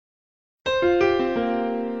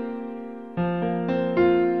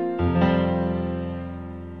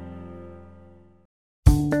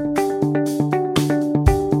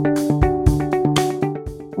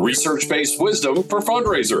research-based wisdom for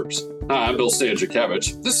fundraisers. Hi, I'm Bill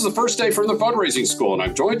Stanczykiewicz. This is the first day from the Fundraising School, and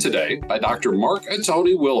I'm joined today by Dr. Mark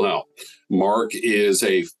Wilhelm. Mark is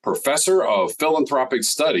a professor of philanthropic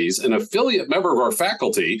studies, an affiliate member of our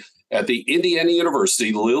faculty at the Indiana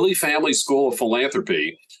University Lilly Family School of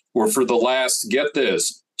Philanthropy, where for the last, get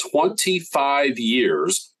this, 25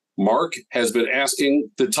 years, Mark has been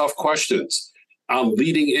asking the tough questions on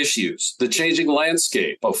leading issues, the changing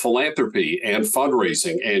landscape of philanthropy and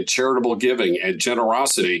fundraising and charitable giving and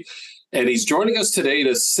generosity. And he's joining us today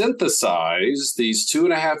to synthesize these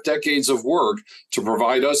 2.5 decades of work to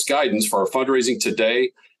provide us guidance for our fundraising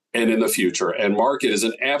today and in the future. And Mark, it is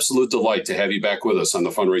an absolute delight to have you back with us on the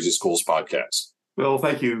Fundraising Schools podcast. Well,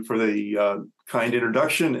 thank you for the kind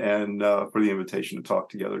introduction and for the invitation to talk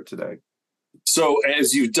together today. So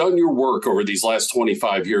as you've done your work over these last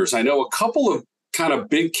 25 years, I know a couple of kind of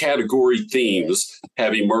big category themes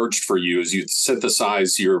have emerged for you as you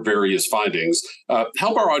synthesize your various findings.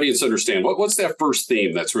 Help our audience understand what's that first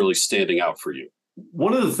theme that's really standing out for you?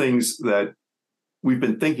 One of the things that we've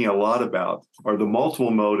been thinking a lot about are the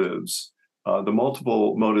multiple motives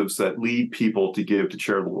that lead people to give to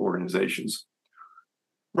charitable organizations.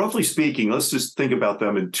 Roughly speaking, let's just think about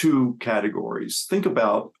them in two categories. Think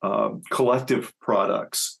about collective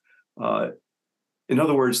products. In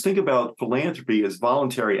other words, think about philanthropy as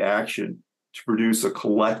voluntary action to produce a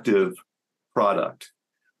collective product.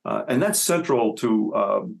 And that's central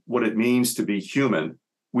to what it means to be human.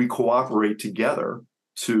 We cooperate together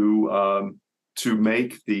to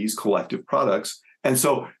make these collective products. And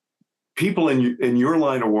so people in your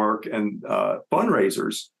line of work and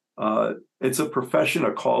fundraisers, it's a profession,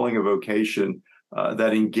 a calling, a vocation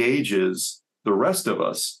that engages the rest of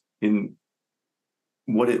us in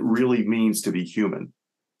what it really means to be human.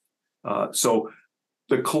 So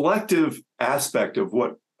the collective aspect of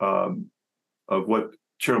what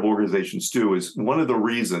charitable organizations do is one of the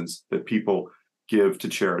reasons that people give to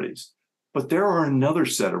charities. But there are another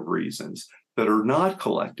set of reasons that are not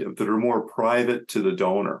collective, that are more private to the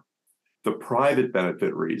donor, the private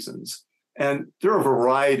benefit reasons. And there are a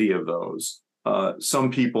variety of those.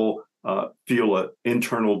 Some people feel an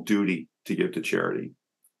internal duty to give to charity.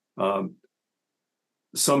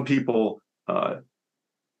 Some people,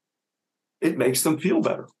 it makes them feel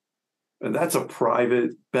better. And that's a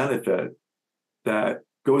private benefit that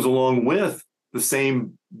goes along with the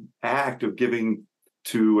same act of giving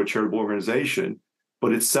to a charitable organization,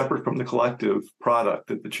 but it's separate from the collective product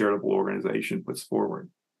that the charitable organization puts forward.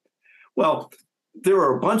 Well, there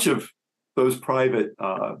are a bunch of those private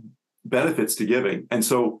benefits to giving. And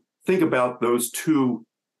so think about those two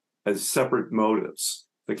as separate motives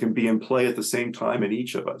that can be in play at the same time in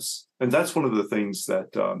each of us. And that's one of the things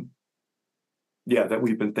that, that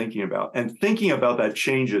we've been thinking about. And thinking about that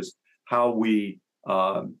changes how we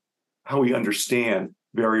understand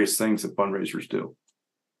various things that fundraisers do.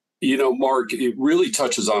 You know, Mark, it really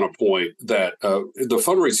touches on a point that the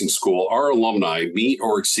fundraising school, our alumni meet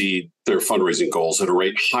or exceed their fundraising goals at a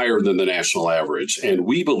rate higher than the national average. And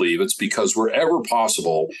we believe it's because wherever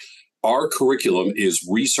possible, our curriculum is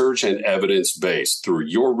research and evidence-based through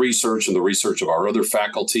your research and the research of our other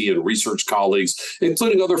faculty and research colleagues,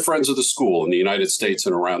 including other friends of the school in the United States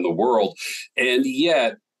and around the world. And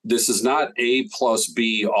yet, this is not A plus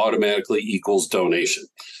B automatically equals donation.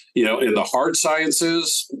 You know, in the hard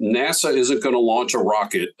sciences, NASA isn't going to launch a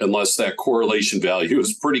rocket unless that correlation value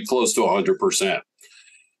is pretty close to 100%.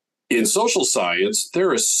 In social science,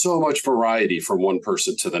 there is so much variety from one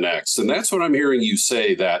person to the next. And that's what I'm hearing you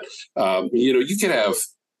say, that, you could have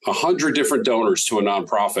 100 different donors to a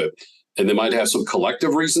nonprofit, and they might have some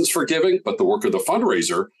collective reasons for giving, but the work of the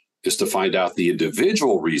fundraiser is to find out the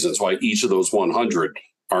individual reasons why each of those 100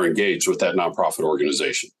 are engaged with that nonprofit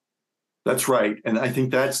organization. That's right. And I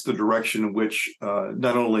think that's the direction in which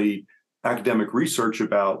not only academic research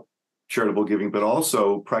about charitable giving, but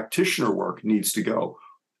also practitioner work needs to go.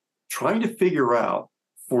 Trying to figure out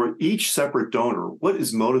for each separate donor, what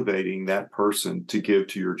is motivating that person to give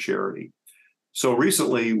to your charity. So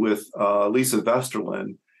recently with Lisa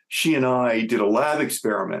Vesterlin, she and I did a lab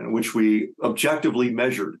experiment in which we objectively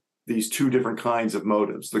measured these two different kinds of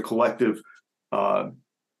motives, the collective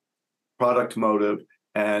product motive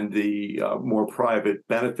and the more private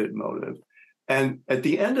benefit motive. And at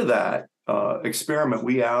the end of that experiment,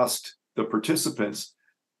 we asked the participants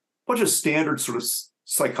a bunch of standard sort of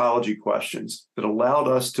psychology questions that allowed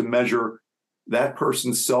us to measure that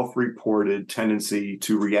person's self-reported tendency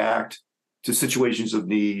to react to situations of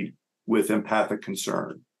need with empathic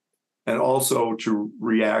concern, and also to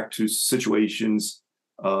react to situations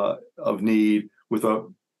of need with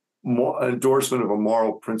an endorsement of a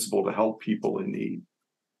moral principle to help people in need.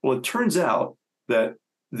 Well, it turns out that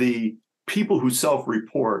the people who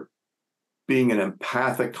self-report being an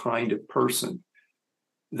empathic kind of person,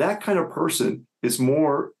 that kind of person is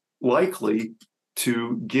more likely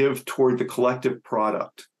to give toward the collective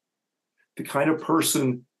product. The kind of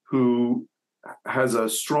person who has a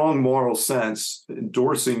strong moral sense,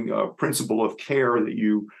 endorsing a principle of care that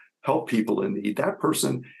you help people in need, that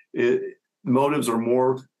person, motives are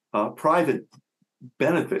more private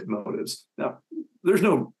benefit motives. Now, there's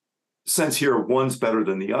no sense here of one's better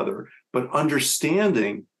than the other, but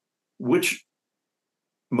understanding which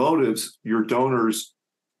motives your donors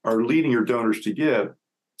are leading your donors to give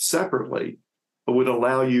separately would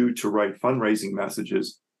allow you to write fundraising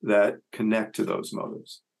messages that connect to those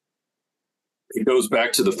motives. It goes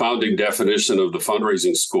back to the founding definition of the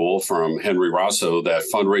fundraising school from Henry Rosso, that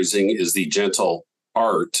fundraising is the gentle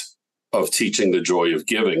art of teaching the joy of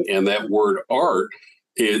giving. And that word art,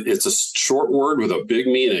 it's a short word with a big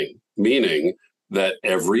meaning that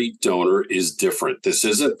every donor is different. This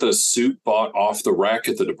isn't the suit bought off the rack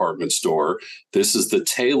at the department store. This is the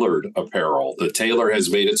tailored apparel. The tailor has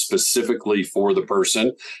made it specifically for the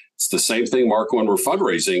person. It's the same thing, Mark, when we're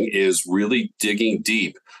fundraising, is really digging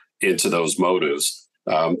deep into those motives.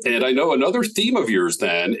 And I know another theme of yours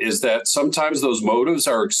then is that sometimes those motives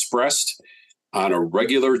are expressed on a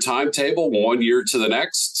regular timetable, one year to the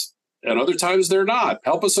next, and other times they're not.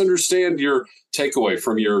 Help us understand your takeaway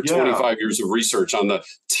from your 25 years of research on the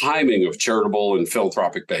timing of charitable and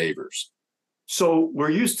philanthropic behaviors. So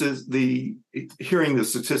we're used to hearing the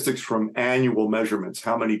statistics from annual measurements,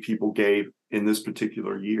 how many people gave in this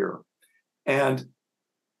particular year. And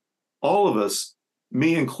all of us,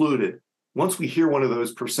 me included, once we hear one of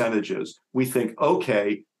those percentages, we think,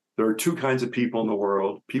 okay, there are two kinds of people in the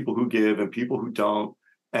world, people who give and people who don't.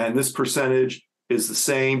 And this percentage is the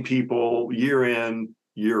same people year in,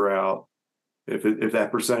 year out. If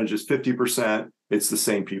that percentage is 50%, it's the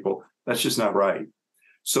same people. That's just not right.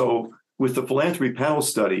 So with the Philanthropy Panel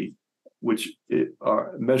Study, which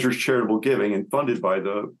measures charitable giving and funded by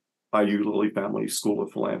the IU Lilly Family School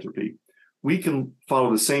of Philanthropy, we can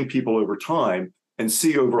follow the same people over time and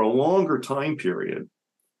see over a longer time period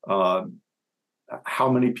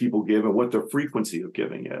how many people give and what the frequency of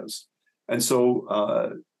giving is. And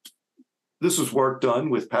so this was work done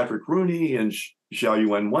with Patrick Rooney and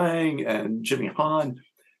Xiaoyuan Wang and Jimmy Han.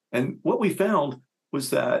 And what we found was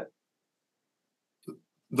that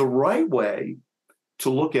the right way to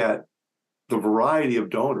look at the variety of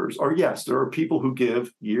donors are, yes, there are people who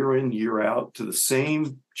give year in, year out to the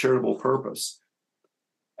same charitable purpose.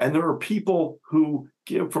 And there are people who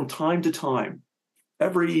give from time to time,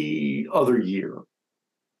 every other year.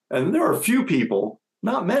 And there are a few people,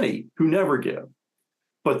 not many, who never give.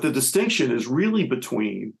 But the distinction is really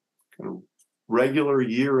between kind of regular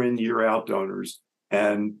year in, year out donors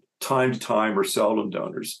and time to time or seldom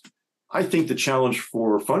donors. I think the challenge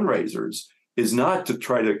for fundraisers is not to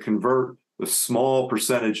try to convert the small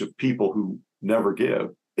percentage of people who never give.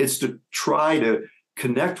 It's to try to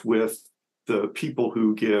connect with the people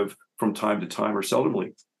who give from time to time or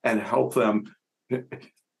seldomly and help them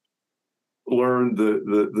learn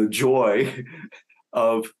the joy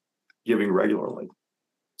of giving regularly.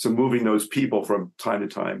 So moving those people from time to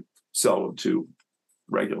time, seldom to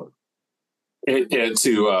regular. And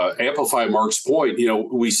to amplify Mark's point,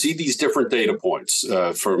 we see these different data points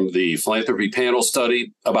from the Philanthropy Panel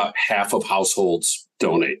Study. About half of households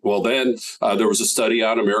donate. Well, then there was a study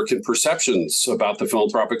on American perceptions about the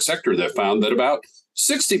philanthropic sector that found that about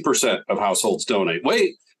 60% of households donate.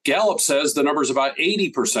 Wait, Gallup says the number is about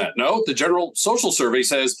 80%. No, the General Social Survey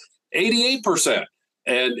says 88%.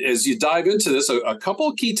 And as you dive into this, a couple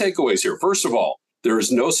of key takeaways here. First of all, there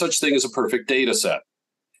is no such thing as a perfect data set.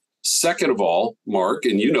 Second of all, Mark,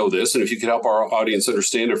 and you know this, and if you could help our audience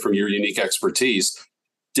understand it from your unique expertise,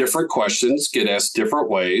 different questions get asked different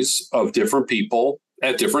ways of different people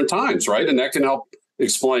at different times, right? And that can help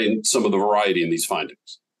explain some of the variety in these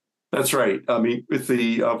findings. That's right. I mean, with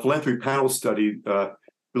the Philanthropy Panel Study,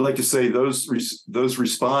 we'd like to say those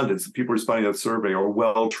respondents, the people responding to that survey, are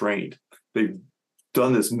well trained. They've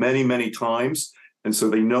done this many, many times, and so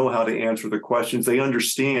they know how to answer the questions. They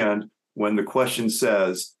understand when the question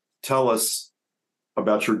says, tell us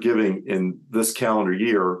about your giving in this calendar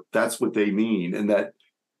year, that's what they mean. And that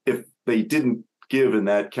if they didn't give in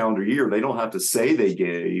that calendar year, they don't have to say they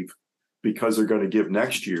gave because they're going to give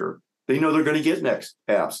next year. They know they're going to get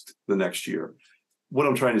asked the next year. What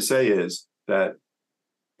I'm trying to say is that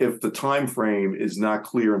if the time frame is not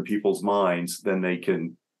clear in people's minds, then they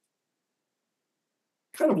can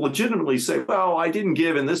kind of legitimately say, well, I didn't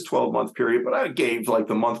give in this 12-month period, but I gave like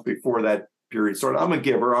the month before that period started. I'm a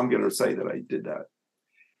giver. I'm going to say that I did that.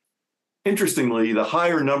 interestingly, the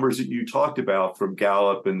higher numbers that you talked about from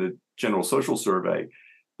Gallup and the General Social Survey,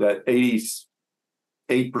 that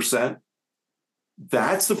 88%,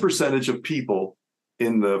 that's the percentage of people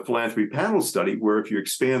in the philanthropy panel study where if you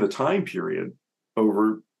expand the time period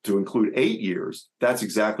over to include 8 years, that's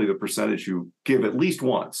exactly the percentage who give at least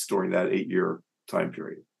once during that 8-year time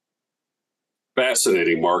period.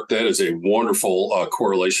 Fascinating, Mark. That is a wonderful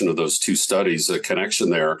correlation of those two studies, a connection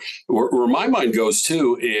there. Where my mind goes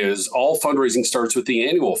to is all fundraising starts with the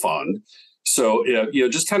annual fund. So,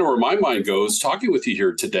 just kind of where my mind goes, talking with you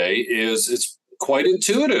here today, is it's quite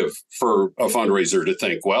intuitive for a fundraiser to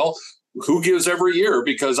think, well, who gives every year?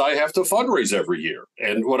 Because I have to fundraise every year.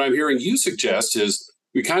 And what I'm hearing you suggest is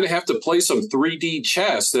we kind of have to play some 3D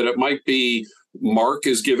chess, that it might be Mark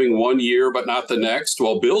is giving 1 year, but not the next.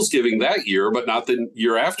 Well, Bill's giving that year, but not the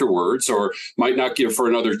year afterwards, or might not give for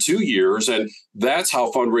another 2 years. And that's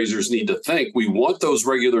how fundraisers need to think. We want those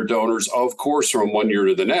regular donors, of course, from 1 year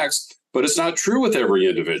to the next, but it's not true with every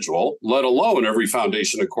individual, let alone every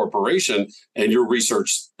foundation and corporation. And your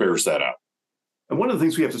research bears that out. And one of the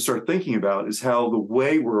things we have to start thinking about is how the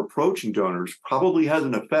way we're approaching donors probably has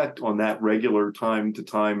an effect on that regular time to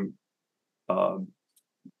time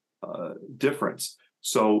difference.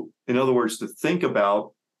 So, in other words, to think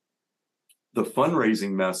about the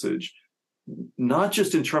fundraising message, not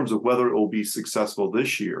just in terms of whether it will be successful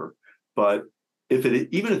this year, but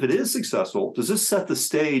even if it is successful, does this set the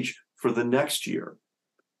stage for the next year?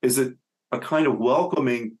 Is it a kind of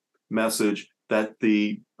welcoming message that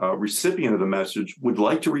the recipient of the message would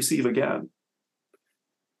like to receive again?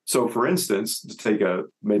 So, for instance, to take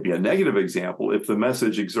maybe a negative example, if the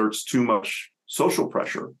message exerts too much social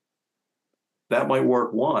pressure, that might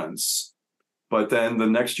work once, but then the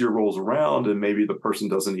next year rolls around and maybe the person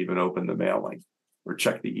doesn't even open the mailing or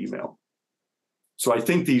check the email. So I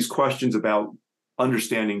think these questions about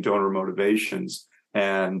understanding donor motivations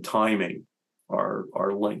and timing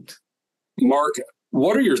are linked. Mark,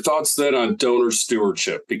 what are your thoughts then on donor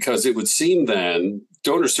stewardship? Because it would seem then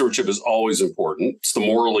donor stewardship is always important. It's the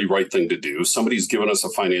morally right thing to do. Somebody's given us a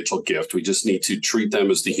financial gift. We just need to treat them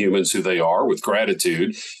as the humans who they are, with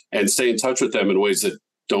gratitude, and stay in touch with them in ways that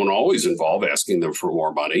don't always involve asking them for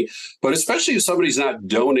more money. But especially if somebody's not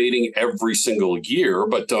donating every single year,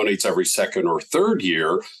 but donates every second or third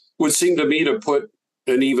year, would seem to me to put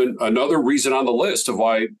even another reason on the list of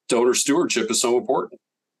why donor stewardship is so important.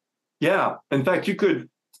 Yeah. In fact, you could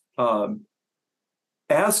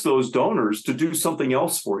ask those donors to do something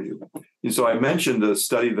else for you. And so I mentioned the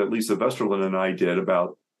study that Lisa Vesterlin and I did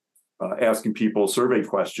about asking people survey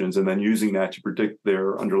questions and then using that to predict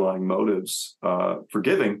their underlying motives for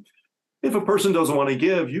giving. If a person doesn't want to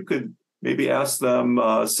give, you could maybe ask them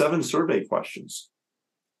 7 survey questions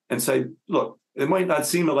and say, look, it might not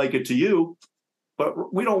seem like it to you,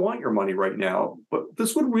 but we don't want your money right now. But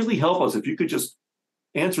this would really help us if you could just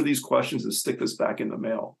answer these questions and stick this back in the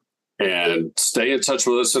mail. And stay in touch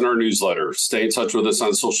with us in our newsletter. Stay in touch with us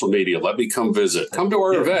on social media. Let me come visit. Come to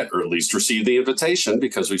our event, or at least receive the invitation,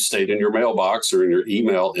 because we've stayed in your mailbox or in your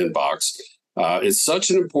email inbox. It's such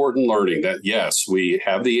an important learning that, yes, we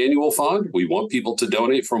have the annual fund. We want people to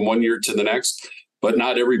donate from 1 year to the next, but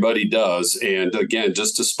not everybody does. And again,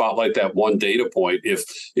 just to spotlight that one data point,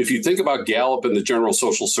 if you think about Gallup and the General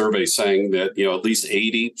Social Survey saying that, at least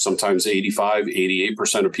 80, sometimes 85,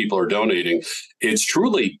 88% of people are donating, it's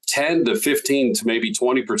truly 10 to 15 to maybe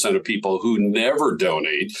 20% of people who never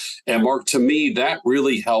donate. And Mark, to me, that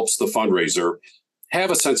really helps the fundraiser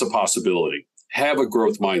have a sense of possibility, have a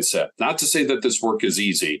growth mindset. Not to say that this work is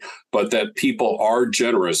easy, but that people are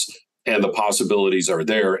generous and the possibilities are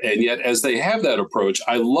there. And yet, as they have that approach,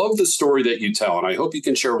 I love the story that you tell, and I hope you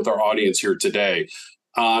can share with our audience here today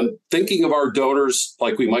on thinking of our donors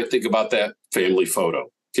like we might think about that family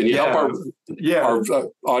photo. Can you help our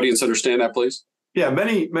audience understand that, please? Yeah,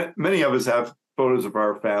 many of us have photos of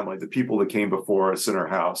our family, the people that came before us in our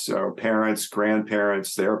house, our parents,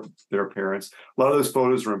 grandparents, their parents. A lot of those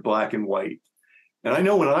photos are in black and white. And I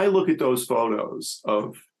know when I look at those photos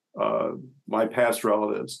of my past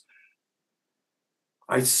relatives,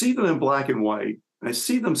 I see them in black and white, and I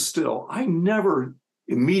see them still. I never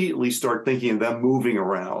immediately start thinking of them moving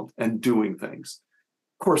around and doing things.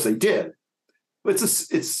 Of course, they did. But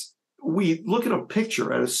we look at a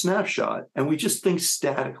picture, at a snapshot, and we just think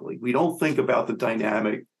statically. We don't think about the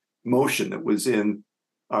dynamic motion that was in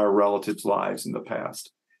our relatives' lives in the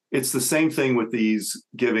past. It's the same thing with these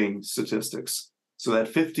giving statistics. So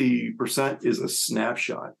that 50% is a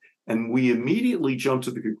snapshot. And we immediately jump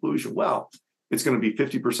to the conclusion, well, it's going to be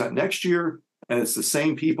 50% next year, and it's the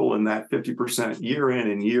same people in that 50% year in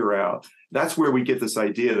and year out. That's where we get this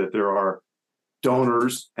idea that there are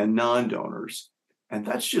donors and non-donors. And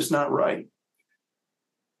that's just not right.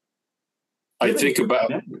 I think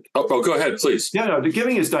about, go ahead, please. Yeah, no, the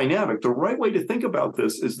giving is dynamic. The right way to think about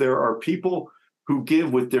this is there are people who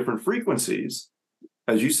give with different frequencies.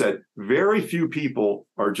 As you said, very few people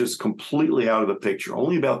are just completely out of the picture.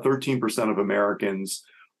 Only about 13% of Americans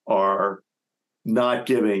are not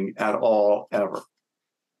giving at all, ever.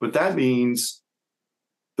 But that means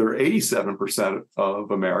there are 87%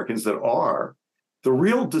 of Americans that are. The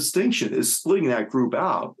real distinction is splitting that group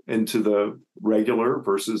out into the regular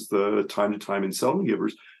versus the time-to-time and seldom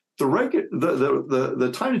givers.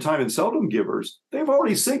 The time-to-time and seldom givers, they've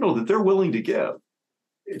already signaled that they're willing to give.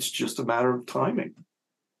 It's just a matter of timing.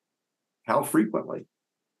 How frequently?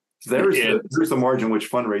 There's the margin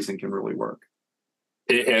which fundraising can really work.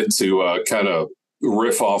 And to kind of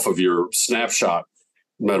riff off of your snapshot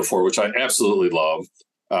metaphor, which I absolutely love,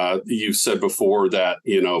 you've said before that,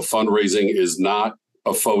 fundraising is not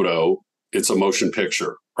a photo, it's a motion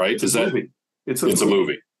picture, right? It's a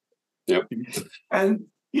movie. Yep. And,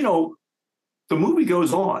 the movie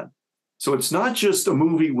goes on. So it's not just a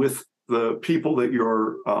movie with the people that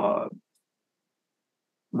you're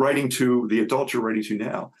writing to, the adults you're writing to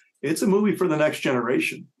now. It's a movie for the next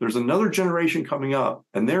generation. There's another generation coming up,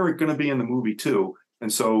 and they're going to be in the movie too.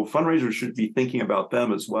 And so fundraisers should be thinking about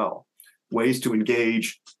them as well. Ways to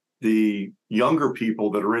engage the younger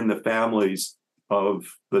people that are in the families of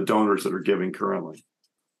the donors that are giving currently.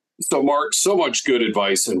 So, Mark, so much good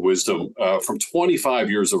advice and wisdom from 25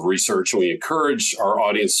 years of research. And we encourage our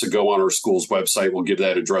audience to go on our school's website. We'll give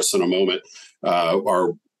that address in a moment.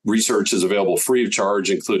 Our research is available free of charge,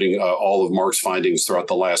 including all of Mark's findings throughout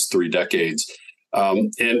the last 3 decades.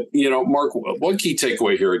 Mark, one key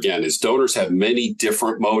takeaway here again is donors have many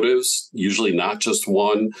different motives, usually not just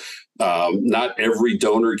one. Not every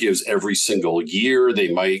donor gives every single year.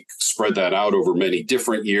 They might spread that out over many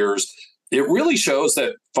different years. It really shows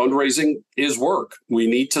that fundraising is work. We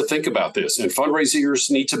need to think about this, and fundraisers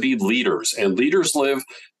need to be leaders, and leaders live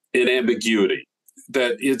in ambiguity.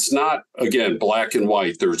 That it's not, again, black and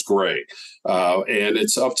white, there's gray. And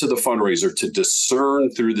it's up to the fundraiser to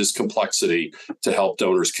discern through this complexity to help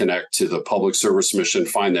donors connect to the public service mission,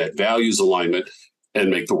 find that values alignment, and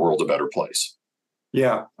make the world a better place.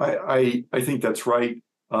 Yeah, I think that's right.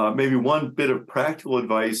 Maybe one bit of practical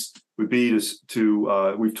advice would be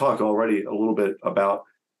to we've talked already a little bit about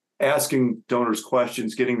asking donors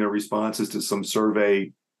questions, getting their responses to some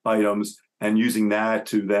survey items, and using that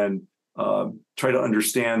to then try to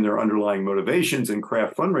understand their underlying motivations and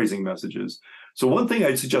craft fundraising messages. So one thing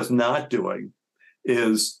I'd suggest not doing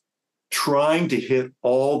is trying to hit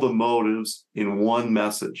all the motives in one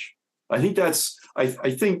message. I think I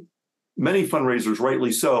think many fundraisers,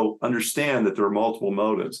 rightly so, understand that there are multiple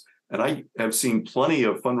motives. And I have seen plenty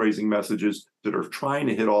of fundraising messages that are trying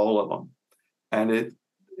to hit all of them. And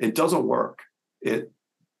it doesn't work. It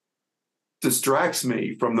distracts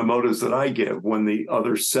me from the motives that I give when the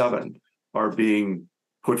other 7 are being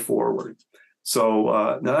put forward.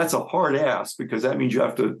 So now that's a hard ask, because that means you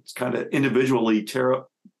have to kind of individually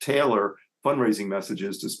tailor fundraising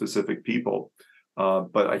messages to specific people.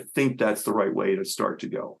 But I think that's the right way to start to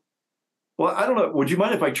go. Well, I don't know. Would you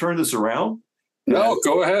mind if I turn this around? No,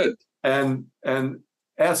 go ahead. And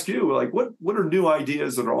ask you, like, what are new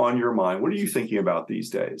ideas that are on your mind? What are you thinking about these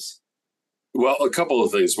days? Well, a couple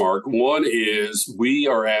of things, Mark. One is we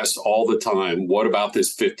are asked all the time, what about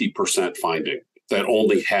this 50% finding that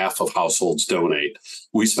only half of households donate?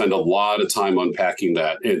 We spend a lot of time unpacking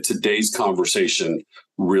that, and today's conversation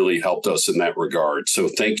really helped us in that regard. So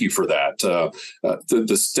thank you for that.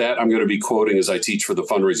 The stat I'm going to be quoting as I teach for the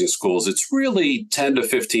fundraising schools, it's really 10 to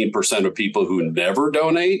 15% of people who never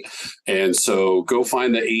donate. And so go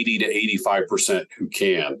find the 80 to 85% who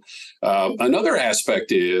can. Another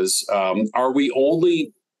aspect is, are we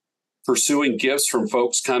only pursuing gifts from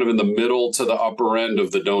folks kind of in the middle to the upper end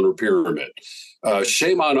of the donor pyramid?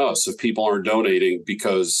 Shame on us if people aren't donating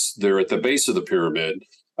because they're at the base of the pyramid.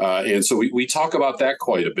 And so we talk about that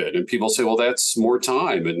quite a bit, and people say, well, that's more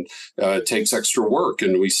time and it takes extra work.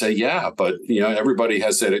 And we say, yeah, but everybody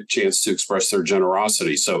has that chance to express their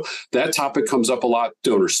generosity. So that topic comes up a lot.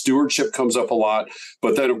 Donor stewardship comes up a lot.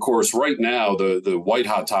 But then, of course, right now, the white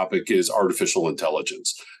hot topic is artificial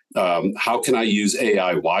intelligence. How can I use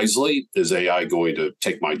AI wisely? Is AI going to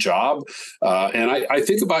take my job? And I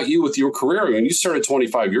think about you with your career. When you started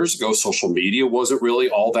 25 years ago, social media wasn't really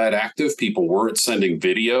all that active. People weren't sending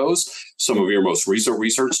videos. Some of your most recent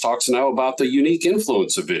research talks now about the unique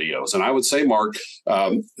influence of videos. And I would say, Mark,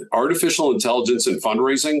 artificial intelligence in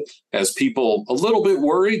fundraising has people a little bit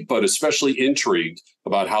worried, but especially intrigued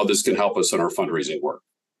about how this can help us in our fundraising work.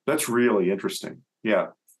 That's really interesting. Yeah.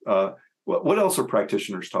 What else are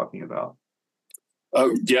practitioners talking about?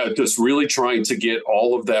 Just really trying to get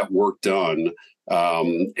all of that work done,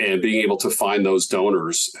 and being able to find those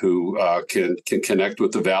donors who can connect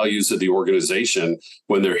with the values of the organization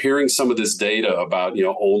when they're hearing some of this data about,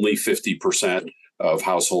 only 50% of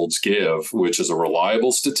households give, which is a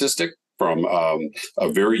reliable statistic from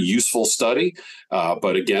a very useful study.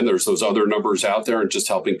 But again, there's those other numbers out there and just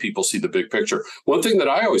helping people see the big picture. One thing that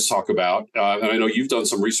I always talk about, and I know you've done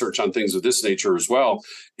some research on things of this nature as well,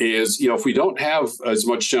 is, if we don't have as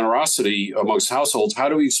much generosity amongst households, how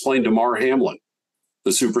do we explain to Damar Hamlin,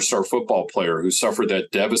 the superstar football player who suffered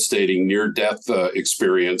that devastating near-death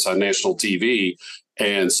experience on national TV,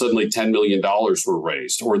 and suddenly $10 million were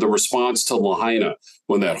raised, or the response to Lahaina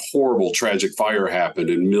when that horrible, tragic fire happened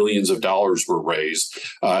and millions of dollars were raised.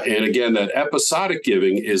 And again, that episodic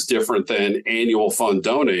giving is different than annual fund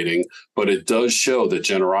donating, but it does show that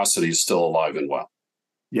generosity is still alive and well.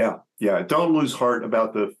 Yeah. Don't lose heart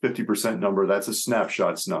about the 50% number. That's a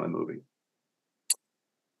snapshot. It's not a movie.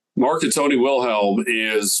 Mark and Tony Wilhelm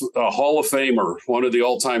is a Hall of Famer, one of the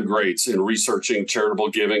all-time greats in researching charitable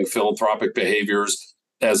giving, philanthropic behaviors,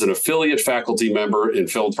 as an affiliate faculty member in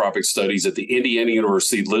philanthropic studies at the Indiana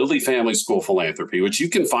University Lilly Family School of Philanthropy, which you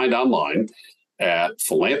can find online at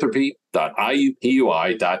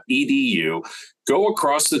philanthropy.iupui.edu. Go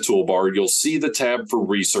across the toolbar. You'll see the tab for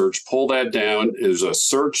research. Pull that down. There's a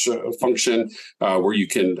search function where you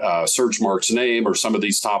can search Mark's name or some of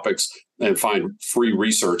these topics and find free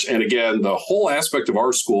research. And again, the whole aspect of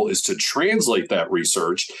our school is to translate that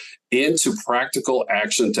research into practical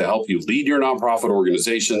action to help you lead your nonprofit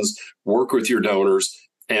organizations, work with your donors,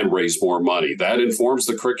 and raise more money. That informs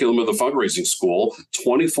the curriculum of the Fundraising School,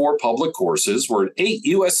 24 public courses. We're in 8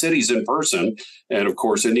 U.S. cities in person, and of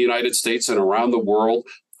course, in the United States and around the world,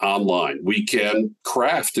 online. We can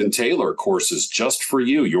craft and tailor courses just for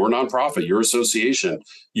you, your nonprofit, your association,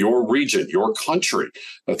 your region, your country,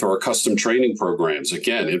 through our custom training programs,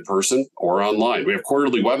 again, in person or online. We have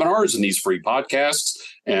quarterly webinars and these free podcasts,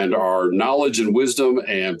 and our knowledge and wisdom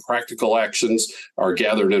and practical actions are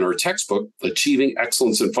gathered in our textbook, Achieving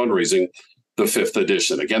Excellence in Fundraising, the 5th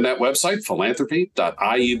edition. Again, that website,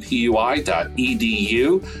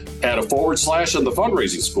 philanthropy.iupui.edu. Add a / in the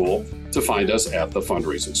Fundraising School to find us at the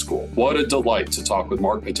Fundraising School. What a delight to talk with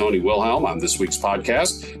Mark and Tony Wilhelm on this week's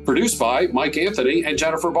podcast, produced by Mike Anthony and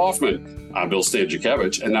Jennifer Boffman. I'm Bill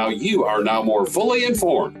Stanczykiewicz, and now you are more fully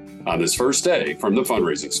informed on this first day from the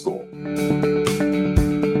Fundraising School.